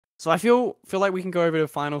So I feel like we can go over to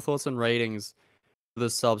final thoughts and ratings for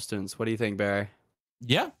the substance. What do you think, Barry?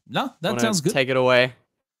 Yeah, no, that Want sounds to good. take it away?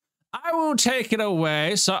 I will take it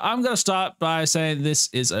away. So I'm going to start by saying this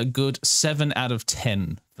is a good 7 out of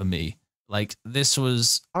 10 for me. Like, this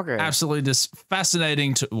was absolutely just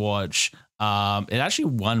fascinating to watch. It actually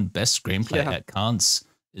won best screenplay at Cannes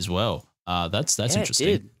as well. That's interesting.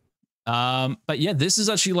 It did. But yeah, this is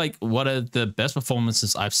actually like one of the best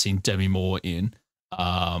performances I've seen Demi Moore in.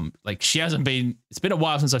 Like, she hasn't been, it's been a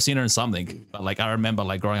while since I've seen her in something, but like I remember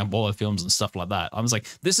like growing up all her films and stuff like that. I was like,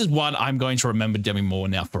 this is one I'm going to remember Demi Moore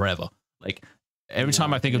now forever. Like, every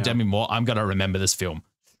time I think of Demi Moore, I'm gonna remember this film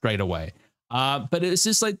straight away. But it's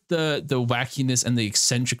just like the wackiness and the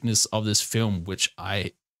eccentricness of this film, which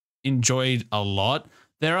I enjoyed a lot.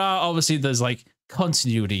 There are obviously there's like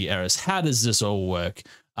continuity errors. How does this all work?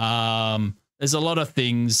 There's a lot of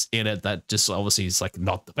things in it that just obviously is like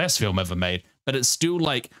not the best film ever made, but it's still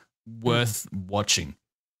like worth watching,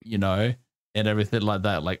 you know, and everything like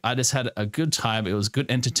that. Like, I just had a good time. It was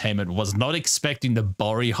good entertainment. Was not expecting the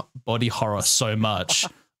body horror so much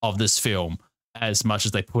of this film as much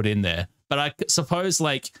as they put in there. But I suppose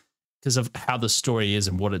like because of how the story is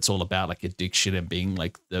and what it's all about, like addiction and being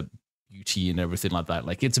like the beauty and everything like that.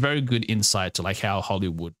 Like, it's a very good insight to like how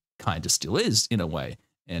Hollywood kind of still is in a way,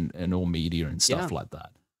 and all media and stuff like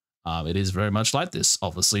that. It is very much like this,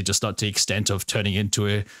 obviously, just not to the extent of turning into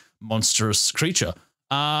a monstrous creature.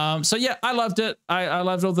 So yeah, I loved it. I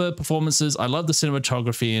loved all the performances. I love the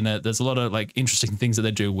cinematography in it. There's a lot of like interesting things that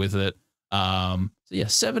they do with it. So yeah,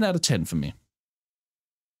 7 out of 10 for me.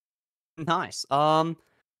 Nice.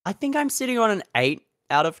 I think I'm sitting on an 8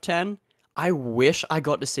 out of 10. I wish I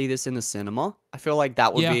got to see this in the cinema. I feel like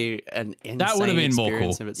that would be an insane that would have been more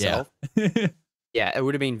cool of itself. Yeah, it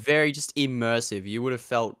would have been very just immersive. You would have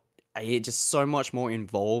felt just so much more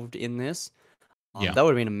involved in this. That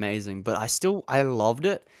would have been amazing. But I loved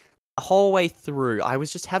it the whole way through. I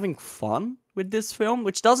was just having fun with this film,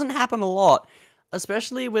 which doesn't happen a lot,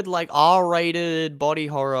 especially with like R-rated body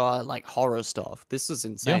horror, like horror stuff. This is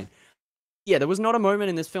insane. Yeah, there was not a moment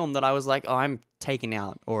in this film that I was like, oh, I'm taken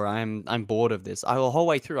out or I'm bored of this. The whole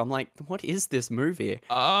way through, I'm like, what is this movie?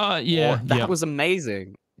 That was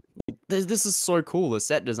amazing. This is so cool. The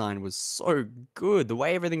set design was so good. The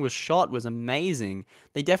way everything was shot was amazing.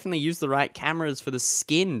 They definitely used the right cameras for the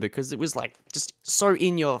skin because it was like just so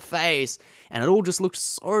in your face and it all just looked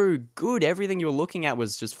so good. Everything you were looking at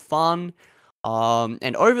was just fun.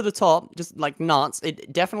 And over the top, just like nuts.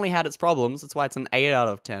 It definitely had its problems. That's why it's an 8 out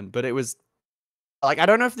of 10. But it was like, I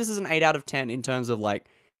don't know if this is an 8 out of 10 in terms of like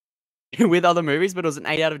with other movies, but it was an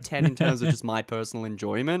 8 out of 10 in terms of just my personal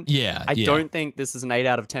enjoyment. I don't think this is an 8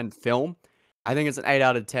 out of 10 film. I think it's an 8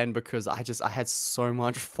 out of 10 because I had so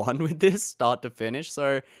much fun with this start to finish.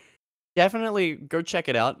 So definitely go check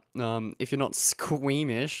it out. If you're not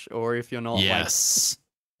squeamish or if you're not like,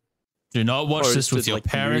 do not watch this with your like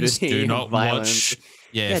parents. Do not watch.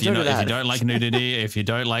 If you don't like nudity, if you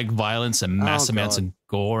don't like violence and mass amounts of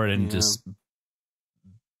gore and just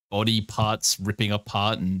body parts ripping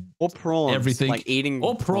apart and prawns, everything, like eating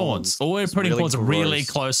prawns, or we're putting prawns really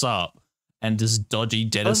close up and just dodgy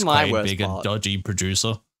Dennis Quaid being a dodgy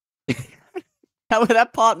producer.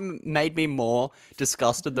 That part made me more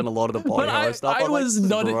disgusted than a lot of the body horror stuff. I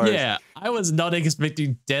was not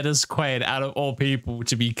expecting Dennis Quaid out of all people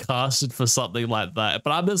to be casted for something like that.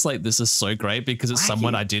 But I'm just like, this is so great because it's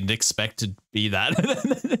someone I didn't expect to be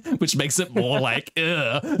that, which makes it more like,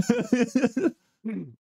 ugh.